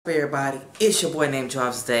Everybody, it's your boy named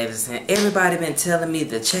Goku'S Davis, and everybody been telling me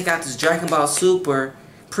to check out this Dragon Ball Super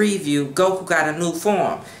preview. Goku got a new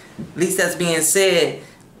form. At least that's being said.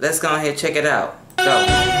 Let's go ahead and check it out. Go.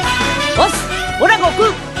 Boss, 오라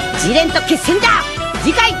고쿠! ジレンと決戦だ!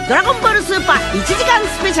 次回ドラゴンボールスーパー1時間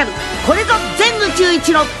スペシャル。これぞ全宇宙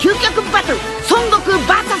一の究極バトル、孫悟空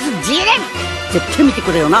VS ジレン。絶対見て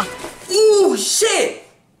くれよな。Ooh, shit!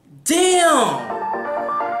 Damn!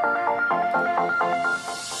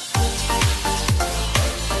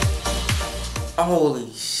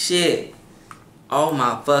 Holy shit. Oh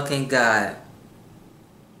my fucking god.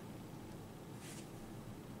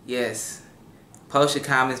 Yes. Post your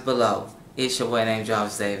comments below. It's your boy named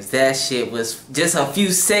Goku'S Davis. That shit was just a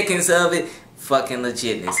few seconds of it. Fucking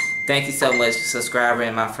legitness. Thank you so much, subscriber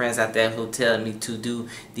and my friends out there who tell me to do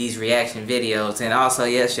these reaction videos. And also,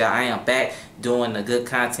 yes, y'all, I am back doing the good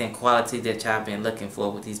content quality that y'all been looking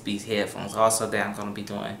for with these Beats headphones. Also, that I'm going to be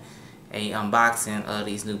doing a unboxing of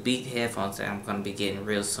these new Beat headphones that I'm going to be getting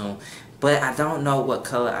real soon. But I don't know what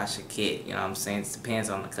color I should get. You know what I'm saying? It depends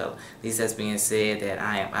on the color. At least that's being said that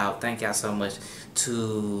I am out. Thank y'all so much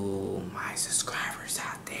to my subscribers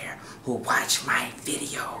out there who watch my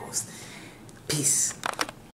videos. Peace.